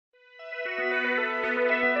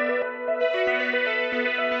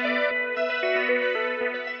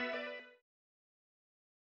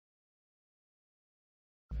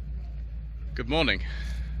Good morning.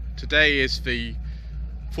 Today is the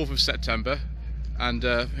 4th of September and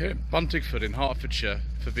here at Buntingford in Hertfordshire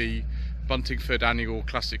for the Buntingford Annual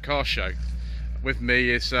Classic Car Show. With me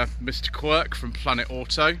is Mr. Quirk from Planet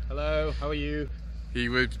Auto. Hello, how are you?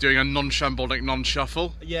 You were doing a non-shambolic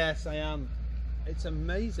non-shuffle. Yes, I am. It's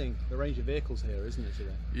amazing the range of vehicles here, isn't it,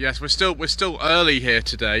 today? Yes, we're still early here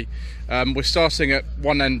today. We're starting at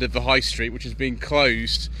one end of the high street, which is being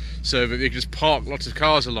closed so that you can just park lots of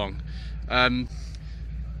cars along.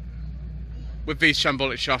 With these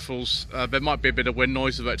shambolic shuffles, there might be a bit of wind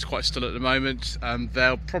noise, although it's quite still at the moment.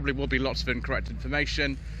 There probably will be lots of incorrect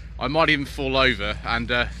information. I might even fall over and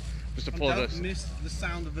just apologise. Don't miss the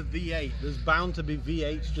sound of the V8. There's bound to be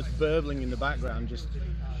V8s just burbling in the background.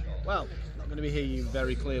 Well, not going to be hearing you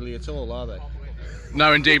very clearly at all, are they?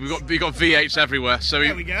 No, indeed, we've got V8s everywhere. So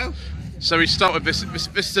there we go. So we start with this. This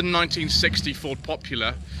is a 1960 Ford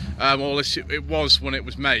Popular. Well, it was when it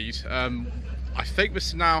was made. I think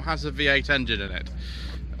this now has a V8 engine in it.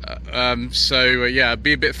 Yeah, it'd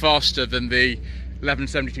be a bit faster than the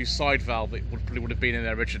 1172 side valve that probably would have been in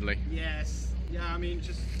there originally. Yes. Yeah, I mean,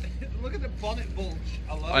 just look at the bonnet bulge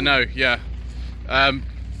alone. I know, yeah.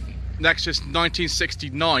 Next is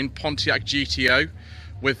 1969 Pontiac GTO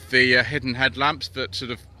with the hidden headlamps that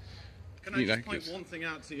sort of... Can I just point one thing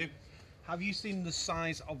out to you? Have you seen the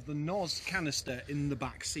size of the NOS canister in the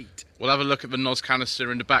back seat? We'll have a look at the NOS canister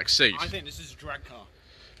in the back seat. I think this is a drag car.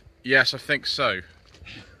 Yes, I think so.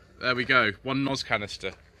 There we go, one NOS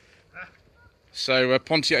canister. So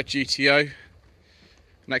Pontiac GTO.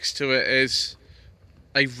 Next to it is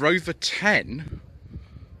a Rover 10.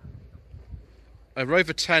 A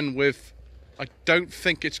Rover 10 with, I don't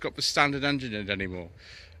think it's got the standard engine in it anymore.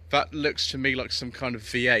 That looks to me like some kind of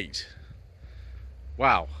V8.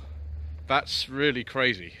 Wow. That's really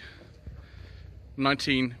crazy.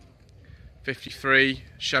 1953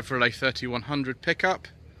 Chevrolet 3100 pickup.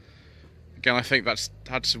 Again, I think that's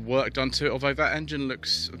had some work done to it, although that engine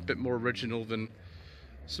looks a bit more original than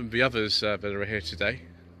some of the others that are here today.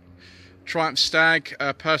 Triumph Stag,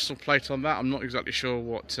 personal plate on that. I'm not exactly sure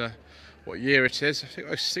what year it is. I think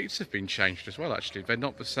those seats have been changed as well, actually. They're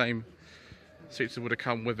not the same seats that would have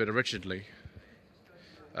come with it originally.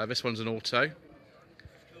 This one's an auto.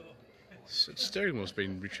 The steering wheel's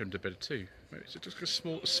been retrimmed a bit too. Maybe it's just a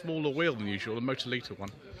smaller wheel than usual, a motor litre one.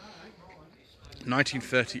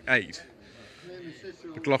 1938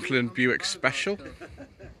 McLaughlin Buick Special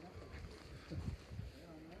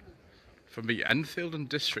from the Enfield and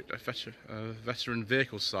District Veteran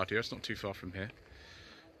Vehicle Society. That's not too far from here.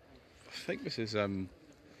 I think this is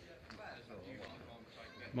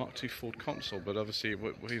Mark II Ford console, but obviously,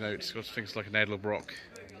 you know, it's got things like an Edelbrock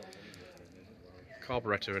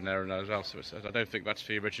carburetor in there and as well, so I don't think that's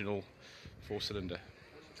the original 4-cylinder.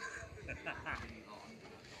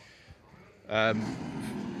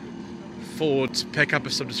 Ford pickup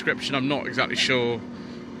of some description. I'm not exactly sure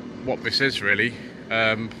what this is really.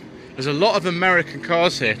 There's a lot of American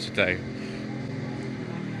cars here today,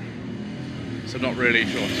 so I'm not really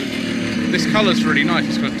sure. This colour's really nice.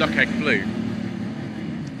 It's got a duck egg blue.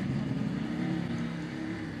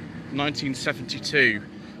 1972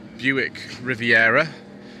 Buick Riviera.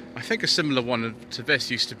 I think a similar one to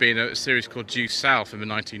this used to be in a series called Due South in the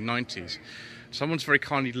 1990s. Someone's very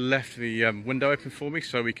kindly left the window open for me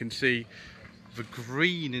so we can see the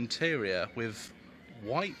green interior with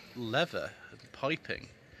white leather and piping.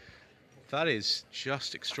 That is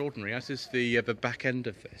just extraordinary, as is the back end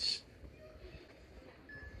of this.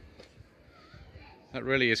 That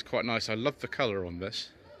really is quite nice. I love the colour on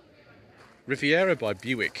this. Riviera by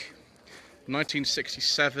Buick.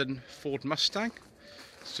 1967 Ford Mustang.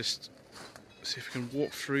 Let's just see if we can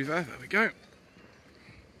walk through there. There we go.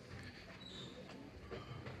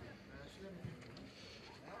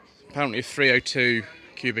 Apparently a 302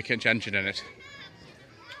 cubic inch engine in it.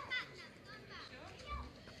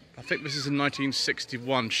 I think this is a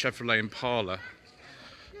 1961 Chevrolet Impala.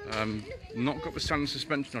 Not got the standard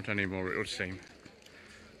suspension on anymore, it would seem.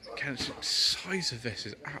 Again, the size of this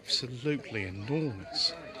is absolutely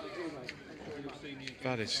enormous.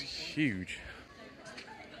 That is huge.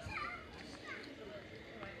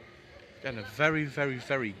 Again, a very, very,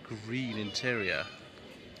 very green interior.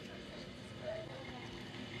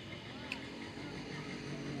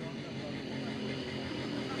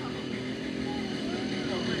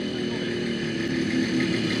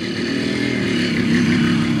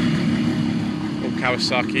 Old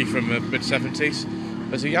Kawasaki from the mid-70s.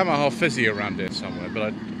 There's a Yamaha Fizzy around here somewhere, but I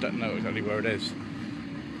don't know exactly where it is.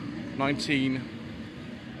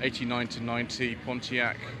 1989 to 90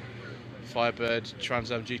 Pontiac Firebird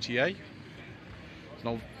Trans Am GTA. An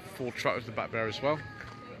old Ford truck with the back there as well.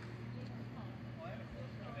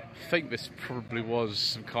 think this probably was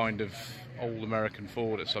some kind of old American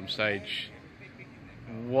Ford at some stage.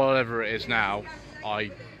 Whatever it is now, I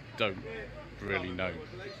don't really know.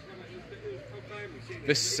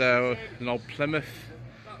 This an old Plymouth,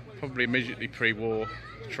 probably immediately pre-war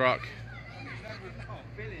truck.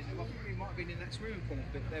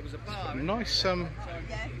 Nice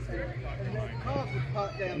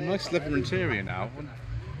nice leather interior now.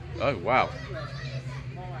 Oh wow.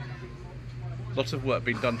 Lots of work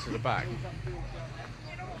being done to the back.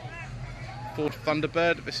 Ford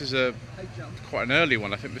Thunderbird, this is quite an early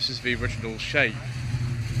one. I think this is the original shape.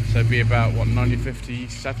 So it'd be about, what,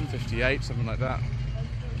 1957, 58, something like that.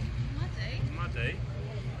 Muddy.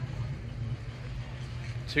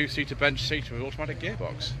 Two-seater bench seater with automatic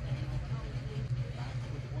gearbox.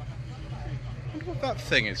 I wonder what that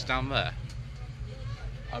thing is down there.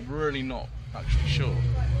 I'm really not actually sure.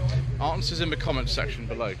 Answers in the comments section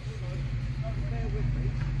below.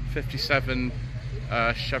 57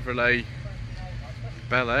 Chevrolet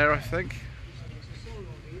Bel Air, I think.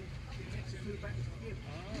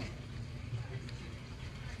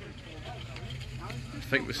 I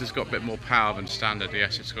think this has got a bit more power than standard.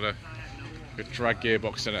 Yes, it's got a good drag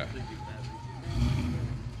gearbox in it.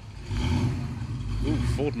 Ooh,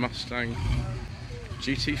 Ford Mustang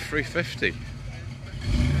GT350.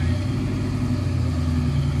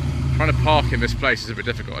 Trying to park in this place is a bit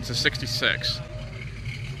difficult. It's a 66.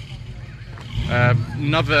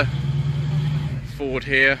 Another Ford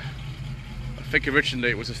here. I think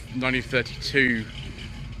originally it was a 1932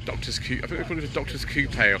 Doctor's Coupe. I think they called it a Doctor's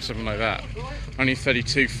Coupe or something like that.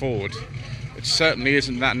 1932 Ford. It certainly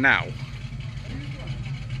isn't that now.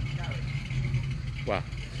 Well,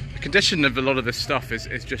 the condition of a lot of this stuff is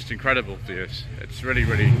just incredible, viewers. It's really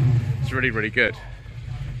good.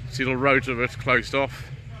 See, the roads are closed off.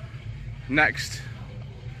 Next,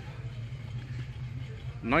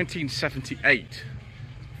 1978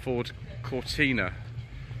 Ford Cortina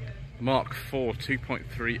Mark IV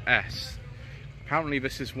 2.3S. Apparently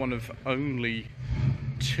this is one of only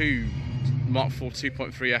 2 Mark IV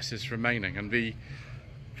 2.3S's remaining, and the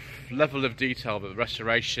level of detail that the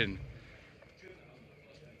restoration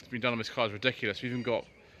that's been done on this car is ridiculous. We've even got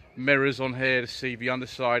mirrors on here to see the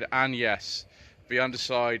underside, and yes, the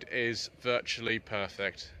underside is virtually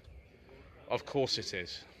perfect. Of course it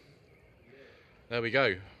is. There we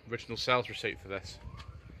go, original sales receipt for this.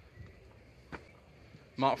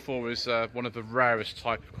 Mark IV is one of the rarest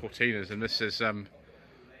type of Cortinas, and this is,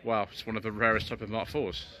 well, it's one of the rarest type of Mark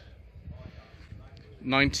IVs.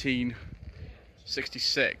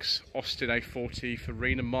 1966 Austin A40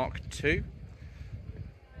 Farina Mark II.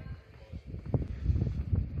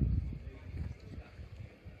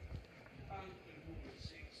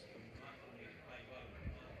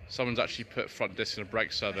 Someone's actually put front disc and a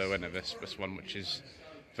brake servo in this one, which is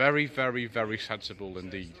very sensible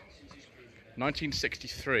indeed.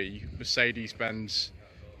 1963 Mercedes-Benz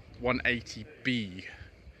 180B,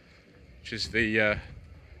 which is the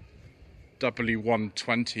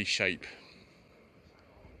W120 shape.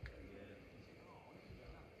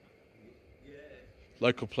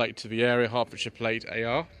 Local plate to the area, Hertfordshire plate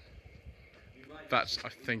AR. That's, I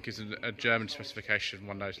think, is a German specification,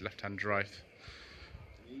 one of those left-hand drive.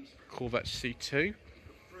 Corvette C2.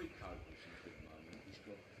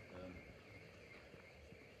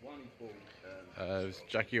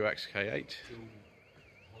 Jaguar XK8.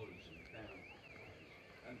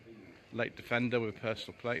 Late Defender with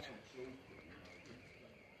personal plate.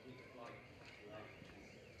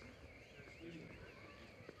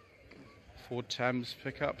 Ford Thames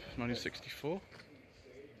pickup, 1964.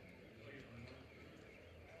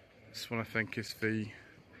 This one I think is the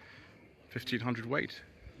 1500 weight.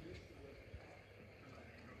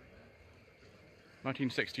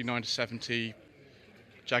 1969 to 70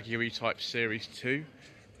 Jaguar E-Type Series 2.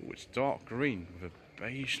 Oh, it's dark green with a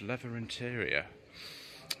beige leather interior.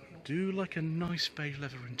 Do like a nice beige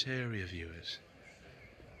leather interior, viewers.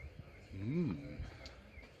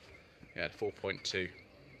 Yeah, 4.2.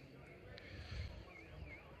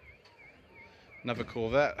 Another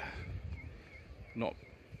Corvette. I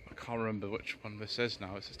can't remember which one this is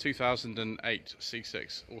now. It's a 2008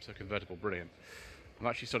 C6 auto convertible, brilliant. I've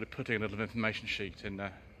actually started putting a little information sheet in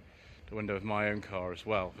the window of my own car as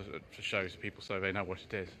well, to show people so they know what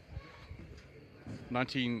it is.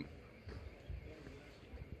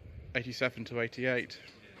 1987 to 88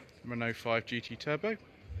 Renault 5 GT Turbo.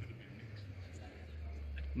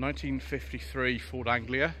 1953 Ford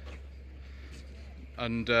Anglia,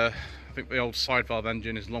 and I think the old side valve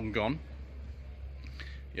engine is long gone.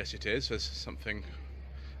 Yes, it is. There's something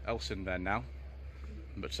else in there now,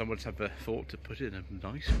 but someone's had the thought to put in a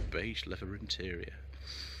nice beige leather interior.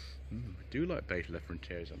 I do like beige leather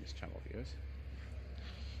interiors on this channel, viewers.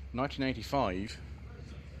 1985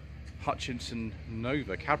 Hutchinson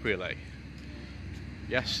Nova Cabriolet.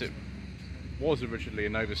 Yes, it was originally a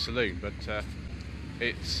Nova saloon, but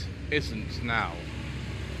it isn't now.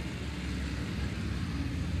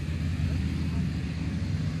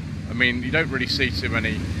 I mean, you don't really see too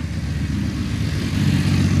many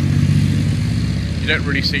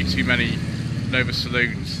Nova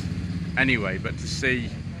saloons anyway, but to see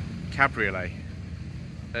Cabriolet,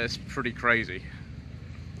 it's pretty crazy.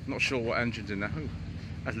 Not sure what engine's in there. Oh,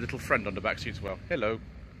 has a little friend on the back seat as well. Hello.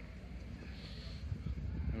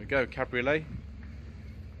 There we go, Cabriolet.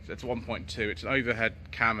 So it's 1.2. It's an overhead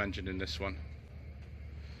cam engine in this one.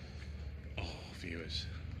 Oh, viewers.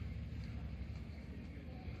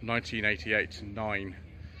 1988-9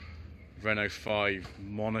 Renault 5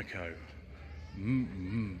 Monaco.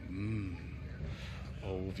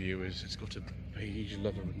 Oh, viewers, it's got a beige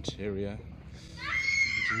leather interior.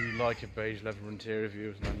 I do like a beige leather interior,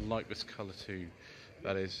 viewers, and I like this colour too.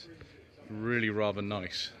 That is really rather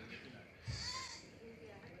nice.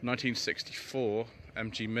 1964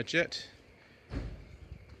 MG Midget.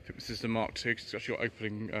 I think this is the Mark II because it's actually got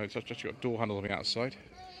opening. It's actually got door handles on the outside.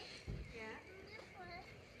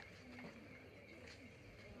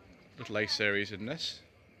 Little A series in this.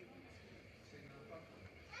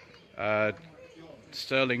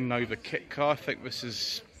 Sterling Nova kit car. I think this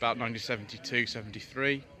is about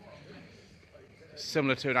 1972-73.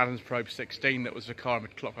 Similar to an Adams Probe 16 that was the car in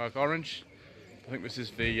clockwork orange. I think this is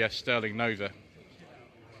the Sterling Nova.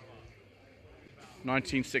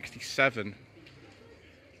 1967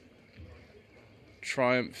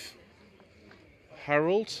 Triumph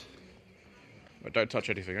Herald. Oh, don't touch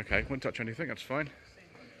anything. Okay, won't touch anything. That's fine.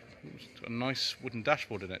 It's got a nice wooden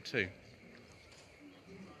dashboard in it too.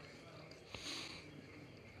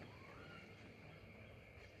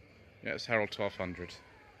 Yeah, it's Herald 1200.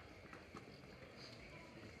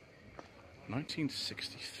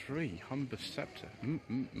 1963 Humber Scepter.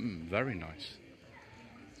 Very nice.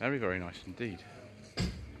 Very, very nice indeed.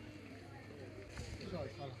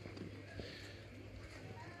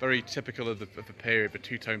 Very typical of the period, the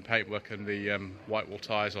two-tone paintwork and the white wall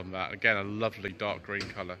tyres on that. Again, a lovely dark green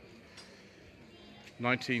colour.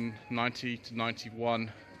 1990 to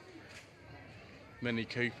 91 Mini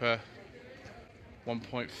Cooper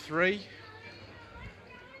 1.3.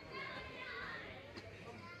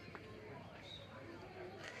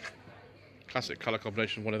 Classic colour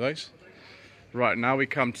combination, one of those. Right, now we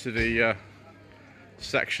come to the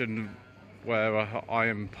section where I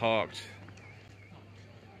am parked.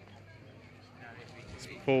 It's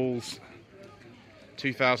Paul's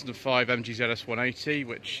 2005 MG ZS 180,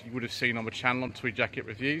 which you would have seen on the channel on Tweed Jacket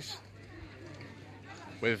Reviews,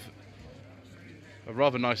 with a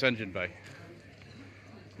rather nice engine bay.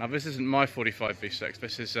 Now this isn't my 45 V6,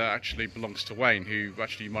 this is actually belongs to Wayne, who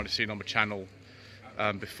actually you might have seen on the channel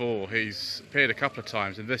before. He's appeared a couple of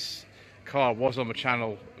times, and this car was on the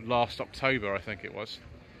channel last October, I think it was.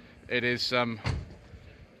 It is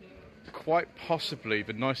quite possibly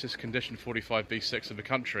the nicest condition 45 V6 in the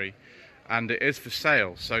country, and it is for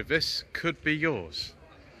sale, so this could be yours.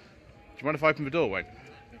 Do you mind if I open the door, Wayne?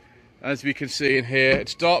 As we can see in here,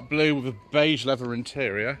 it's dark blue with a beige leather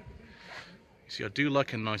interior. See, I do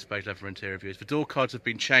like a nice beige leather interior views. The door cards have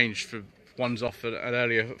been changed for ones off an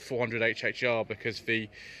earlier 400 HHR because the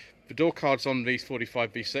door cards on these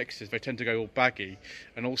 45 V6s, they tend to go all baggy,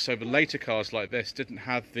 and also the later cars like this didn't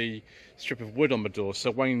have the strip of wood on the door, so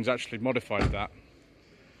Wayne's actually modified that.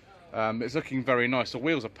 It's looking very nice. The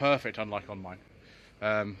wheels are perfect, unlike on mine.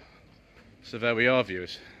 So there we are,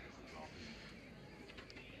 viewers.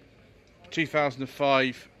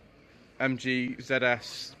 2005 MG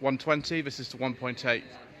ZS 120. This is the 1.8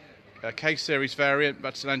 K series variant.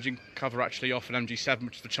 That's an engine cover actually off an MG7,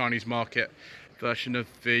 which is the Chinese market version of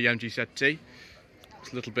the MG ZT.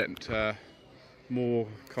 It's a little bit more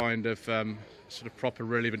kind of sort of proper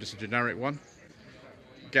really than just a generic one.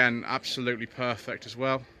 Again, absolutely perfect as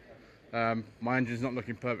well. My engine's not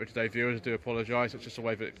looking perfect today, viewers. I do apologise. It's just the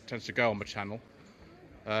way that it tends to go on my channel.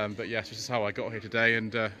 But yes, this is how I got here today,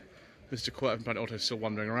 and Mr. Quirt from Planet Auto is still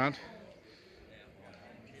wandering around.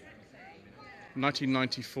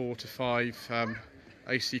 1994 to 5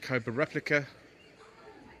 AC Cobra replica.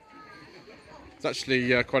 There's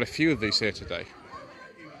actually quite a few of these here today,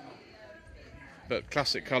 but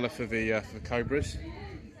classic colour for the Cobras.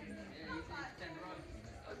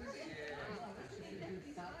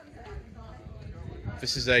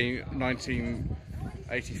 This is a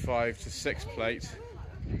 1985 to 6 plate.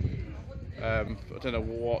 I don't know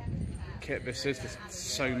what kit this is. There's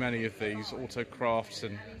so many of these, autocrafts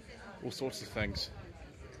and all sorts of things.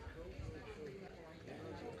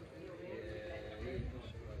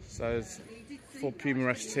 So there's 4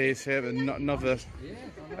 Puma STs here, another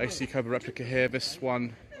AC Cobra replica here. This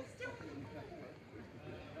one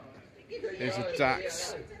is a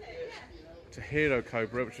DAX to Hero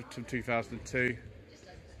Cobra, which is from 2002.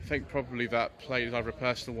 I think probably that plate is either a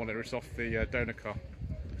personal one or it's off the donor car.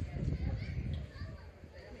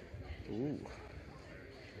 Ooh.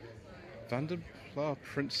 Vandenpla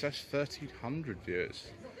Princess 1300 viewers.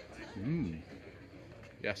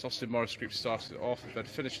 Yes, Austin Morris Group started it off, then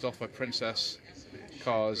finished off by Princess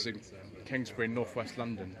Cars in Kingsbury, northwest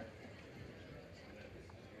London.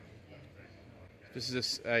 This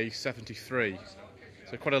is a 73,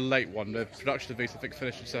 so quite a late one. The production of these, I think,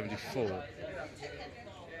 finished in 74.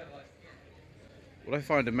 What I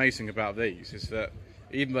find amazing about these is that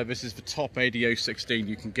even though this is the top ADO 16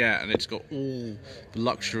 you can get, and it's got all the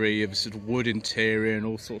luxury of a sort of wood interior and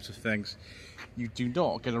all sorts of things, you do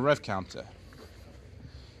not get a rev counter.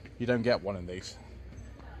 You don't get one in these.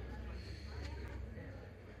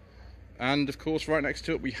 And of course, right next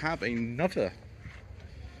to it, we have another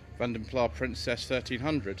Vandenpla Princess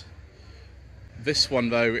 1300. This one,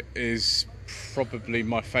 though, is probably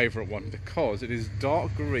my favourite one because it is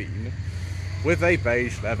dark green with a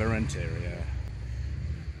beige leather interior.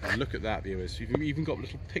 And look at that, viewers. You've even got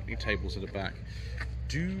little picnic tables at the back.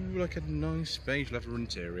 Do like a nice beige leather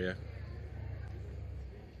interior.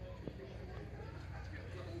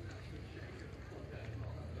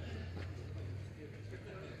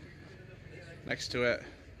 Next to it,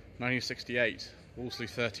 1968 Wolseley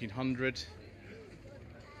 1300.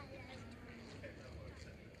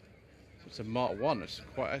 It's a Mark 1. It's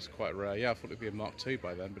quite rare. Yeah, I thought it'd be a Mark 2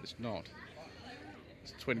 by then, but it's not.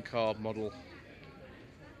 It's a twin carb model.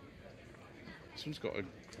 This one's got a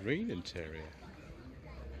green interior.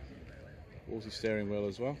 Wolseley steering wheel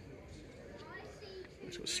as well.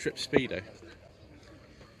 It's got a strip speedo.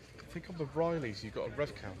 I think on the Rileys you've got a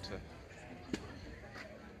rev counter.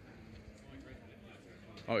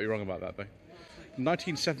 Oh, you're wrong about that though.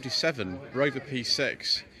 1977 Rover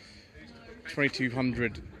P6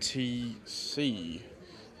 2200 TC.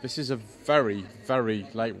 This is a very, very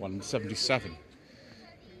late one, 77.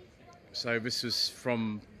 So this was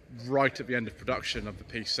from right at the end of production of the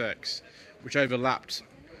P6, which overlapped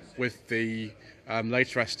with the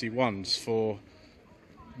later SD1s for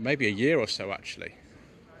maybe a year or so actually.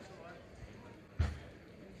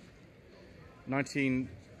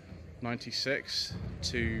 1996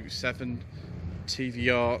 to 7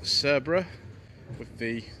 TVR Cobra with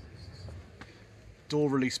the door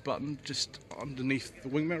release button just underneath the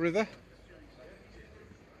wing mirror there.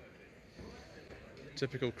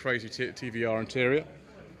 Typical crazy TVR interior.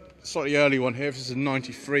 Slightly early one here. This is a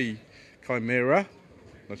 93 Chimera.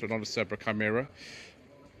 That's not a Cobra Chimera.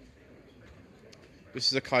 This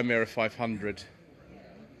is a Chimera 500.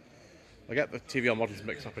 I get the TVR models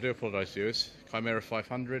mixed up. I do apologise, viewers. Chimera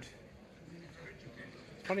 500.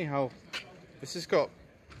 Funny how this has got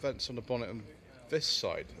vents on the bonnet on this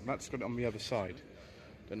side, and that's got it on the other side.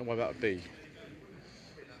 Don't know why that would be.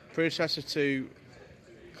 Predecessor to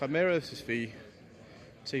Chimera. This is the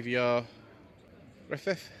TVR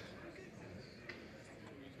Griffith.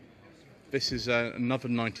 This is another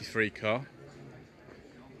 93 car.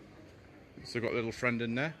 So I've got a little friend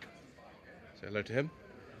in there. Say hello to him.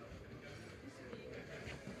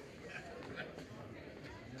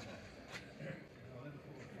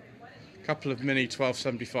 Couple of mini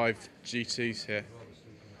 1275 GTs here.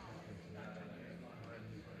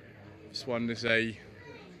 This one is a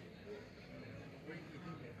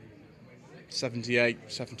 78,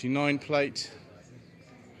 79 plate.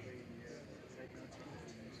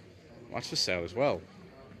 That's for sale as well.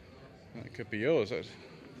 That could be yours.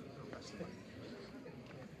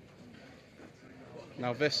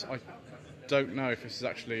 Now this, I don't know if this is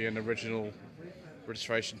actually an original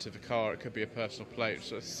registration to the car. It could be a personal plate.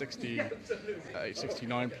 So a 68,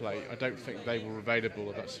 69 plate. I don't think they were available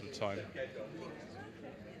at that sort of time.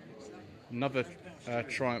 Another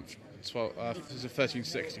Triumph 12, this is a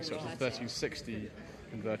 1360, so it's a 1360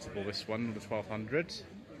 convertible, this one, the 1200.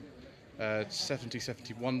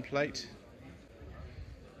 70-71 plate.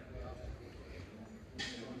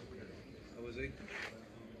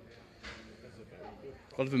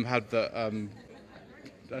 A lot of them had the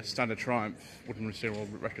standard Triumph wooden material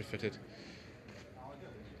retrofitted.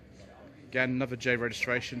 Again, another J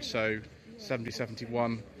registration, so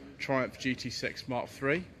 70-71 Triumph GT6 Mark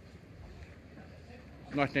III.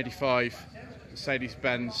 1985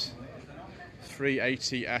 Mercedes-Benz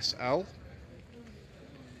 380 SL.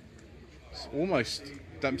 It's almost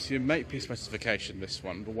Dempsey and Makepeace specification, this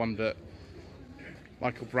one, the one that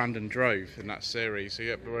Michael Brandon drove in that series. So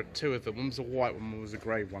yeah, there were two of them. One was a white one, one was a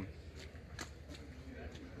grey one.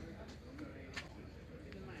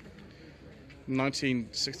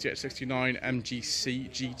 1968-69 MGC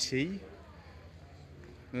GT.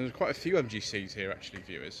 There's quite a few MGCs here actually,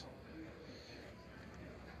 viewers.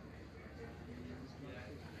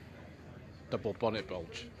 Double bonnet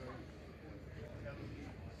bulge.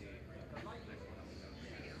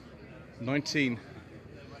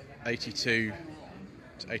 1982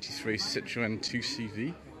 to 83 Citroën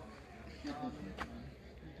 2CV.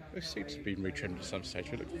 Those seats have been retrimmed at some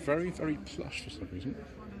stage. They look very, very plush for some reason.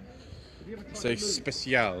 It's a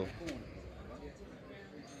Special.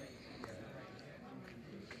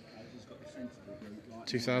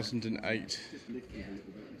 (2008)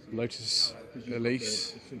 Lotus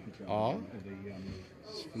Elise R.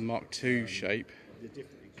 Mark II shape.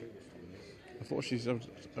 I thought she's. Oh,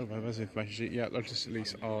 where's the information sheet? Yeah, Lotus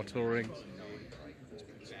Elise R Touring.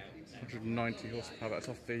 190 horsepower. That's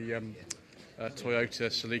off the Toyota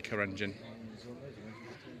Celica engine.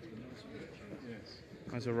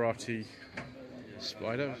 Maserati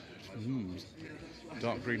Spider.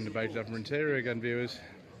 Dark green and beige leather interior again, viewers.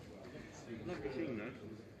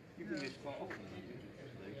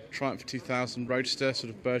 Triumph 2000 Roadster,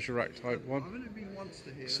 sort of Bergerac type one.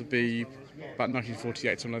 This will be about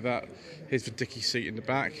 1948, something like that. Here's the dicky seat in the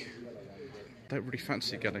back. Don't really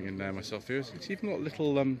fancy getting in there myself, viewers. It's even got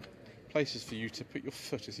little places for you to put your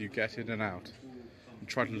foot as you get in and out. And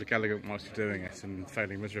try to look elegant whilst you're doing it and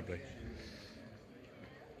failing miserably.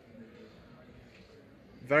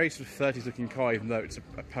 Very sort of 30s looking car, even though it's a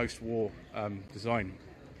post-war design.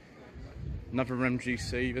 Another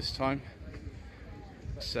MGC this time.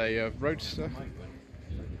 It's a Roadster.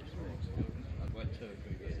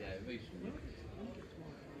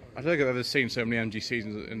 I don't think I've ever seen so many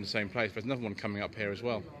MGCs in the same place, but there's another one coming up here as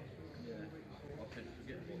well.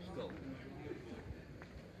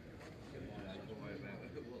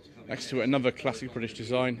 Next to it, another classic British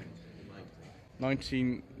design.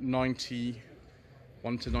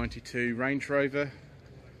 1991 to 92 Range Rover.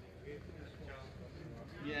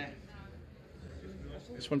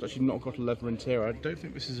 This one's actually not got a leather interior. I don't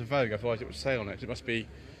think this is a Vogue, otherwise it would say on it. It must be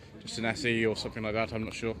just an SE or something like that, I'm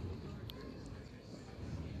not sure.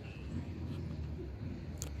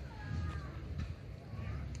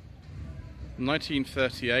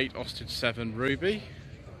 (1938) Austin 7 Ruby.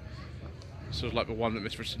 Sort of like the one that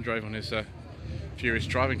Mr. Richardson drove on his Furious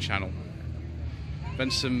Driving channel.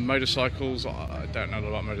 Then some motorcycles. I don't know a lot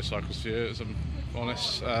about motorcycles here, as I'm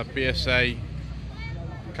honest. BSA.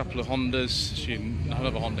 A couple of Hondas. Actually,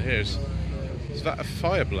 another Honda here. Is that a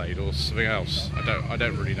Fireblade or something else? I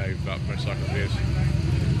don't really know about motorcycle reviews.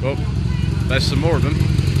 Well, there's some more of them.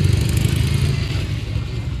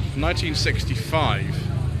 1965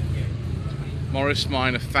 Morris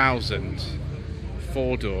Minor 1000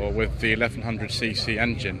 4-door with the 1100cc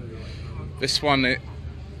engine. This one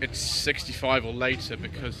it's 65 or later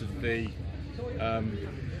because of the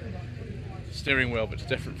steering wheel, but it's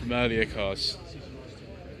different from earlier cars.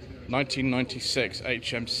 1996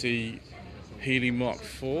 HMC Healy Mark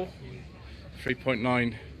IV,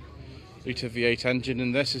 3.9 litre V8 engine,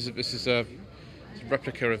 and this is a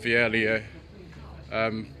replica of the earlier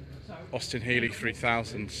Austin Healy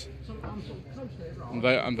 3000s,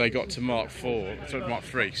 and they got to Mark IV, sorry, Mark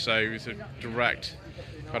III, so it's a direct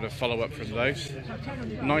kind of follow-up from those.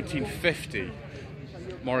 1950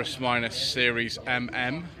 Morris Minor Series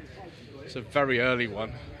MM. It's a very early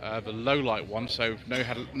one, the low light one, so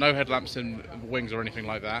no headlamps and wings or anything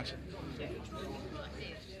like that. You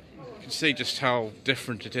can see just how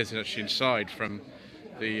different it is actually inside from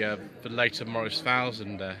the later Morris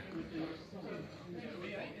 1000 there.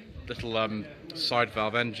 Little side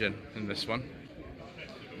valve engine in this one.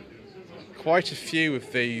 Quite a few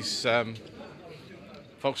of these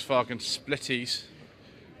Volkswagen Splitties.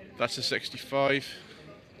 That's a 65,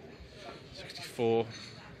 64.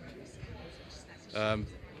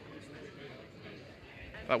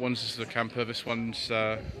 That one's just a camper. This one's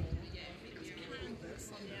I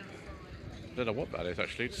don't know what that is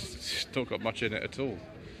actually. It's not got much in it at all.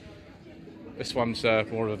 This one's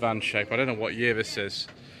more of a van shape. I don't know what year this is.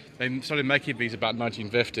 They started making these about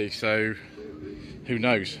 1950, so who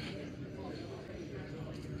knows?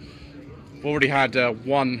 We've already had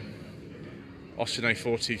one Austin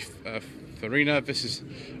A40 Farina. This is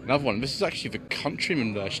another one. This is actually the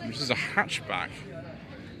Countryman version. This is a hatchback,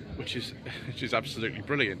 which is absolutely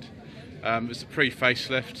brilliant. It's a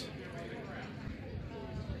pre-facelift,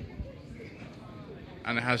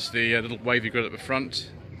 and it has the little wavy grille at the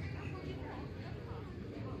front.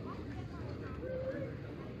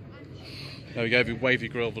 There we go, the wavy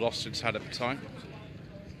grille that Austin's had at the time.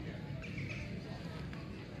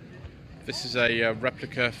 This is a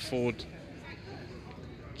replica Ford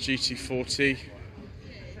GT40.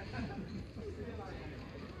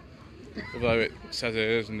 Although it says it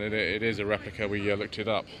isn't, it is a replica. We looked it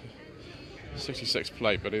up. 66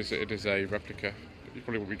 plate, but it is a replica. You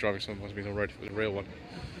probably wouldn't be driving someone who's been on the road if it was a real one.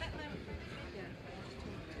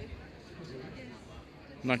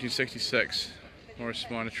 1966 Morris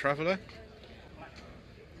Minor Traveller.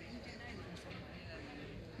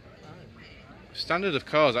 Standard of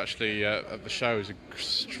cars actually at the show is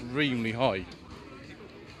extremely high.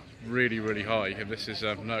 Really, really high, and this is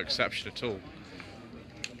no exception at all.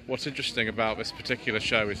 What's interesting about this particular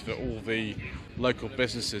show is that all the local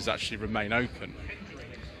businesses actually remain open,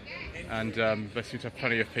 and there seem to have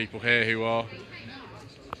plenty of people here who are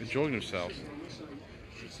enjoying themselves.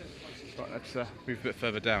 Right, let's move a bit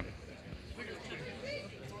further down.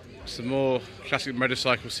 Some more classic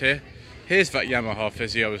motorcycles here. Here's that Yamaha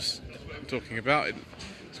Fizzy I was talking about.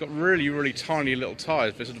 It's got really, really tiny little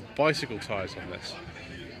tyres. There's sort of bicycle tyres on this.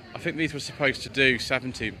 I think these were supposed to do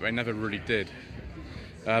 70, but they never really did.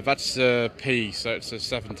 That's a P, so it's a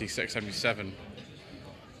 76, 77.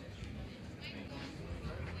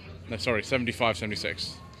 No, sorry, 75,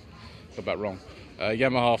 76. Got that wrong.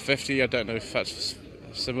 Yamaha 50, I don't know if that's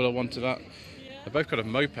a similar one to that. They've both got a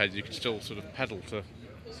moped, you can still sort of pedal to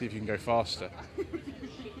see if you can go faster.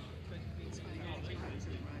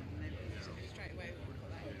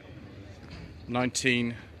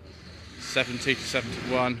 1970 to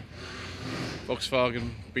 71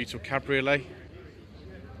 Volkswagen Beetle Cabriolet.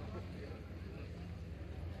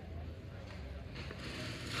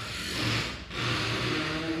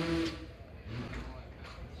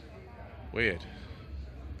 Weird.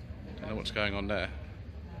 Don't know what's going on there.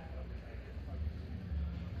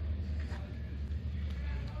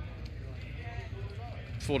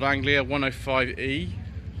 Ford Anglia 105E.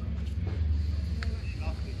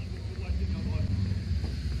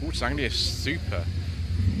 Ford Anglia Super.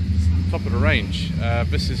 Top of the range.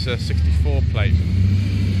 This is a 64 plate.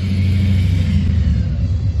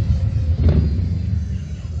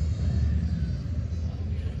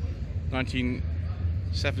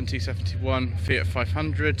 (1970-71) Fiat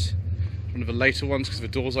 500. One of the later ones because the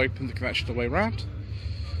doors open, the connection the way around.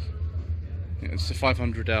 It's the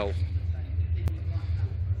 500L.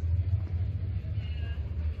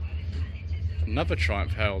 Another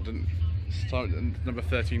Triumph Herald, number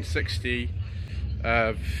 1360.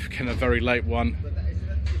 Kind of very late one.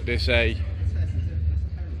 It is a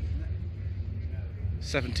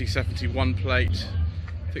 70-71 plate.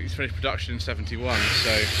 I think it's finished production in 71,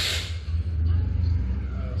 so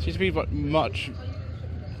seems to be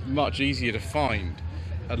much easier to find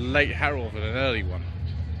a late Herald than an early one.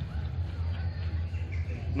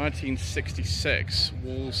 1966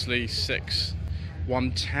 Wolseley 6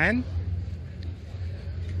 110.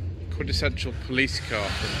 Quintessential police car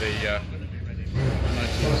from the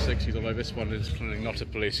 1960s, although this one is clearly not a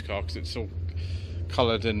police car because it's all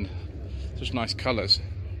coloured in such nice colours.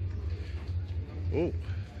 Ooh.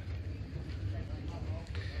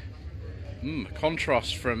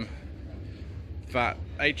 Contrast from that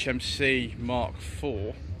HMC Mark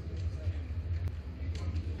IV.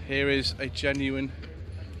 Here is a genuine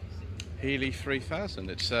Healy 3000.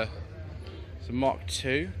 It's a Mark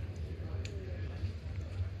II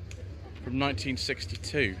from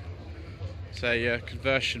 1962. It's a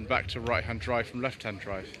conversion back to right-hand drive from left-hand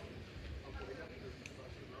drive.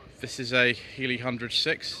 This is a Healy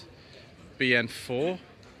 106 BN4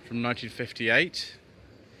 from 1958,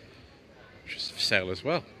 which is for sale as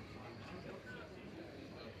well.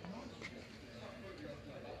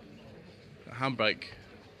 The handbrake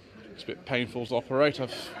is a bit painful to operate.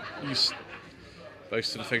 I've used those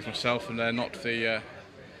sort of things myself, and they're not the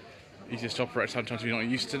easiest to operate. Sometimes you're not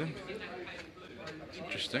used to them. It's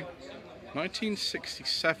interesting.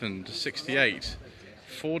 1967 to 68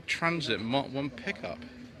 Ford Transit Mark I pickup.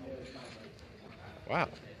 Wow.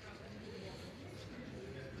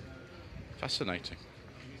 Fascinating.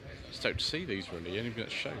 Just don't see these really, anything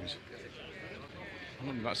that shows.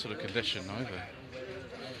 Not in that sort of condition either.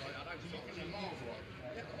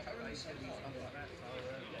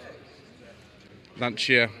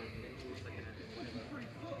 Lancia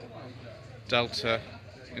Delta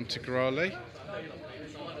Integrale.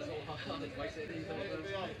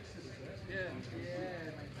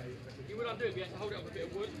 What I'll do is we have to hold it up a bit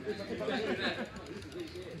of wood.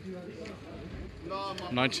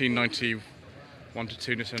 1991 to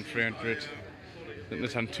 2 Nissan 300,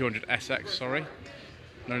 Nissan 200 SX, sorry,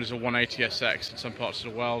 known as a 180 SX in some parts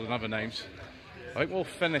of the world and other names. I think we'll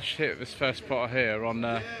finish here, this first part here, on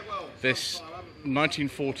this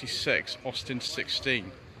 1946 Austin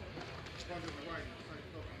 16.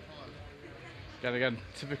 Again,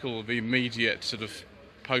 typical of the immediate sort of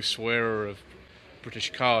post-war era of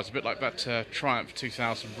British cars, a bit like that Triumph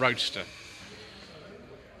 2000 Roadster.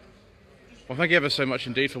 Well, thank you ever so much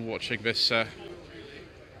indeed for watching this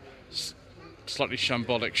slightly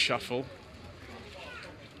shambolic shuffle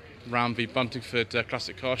around the Buntingford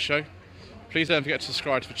Classic Car Show. Please don't forget to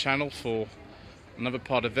subscribe to the channel for another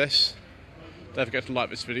part of this. Don't forget to like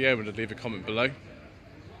this video and to leave a comment below.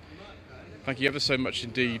 Thank you ever so much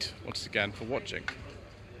indeed once again for watching.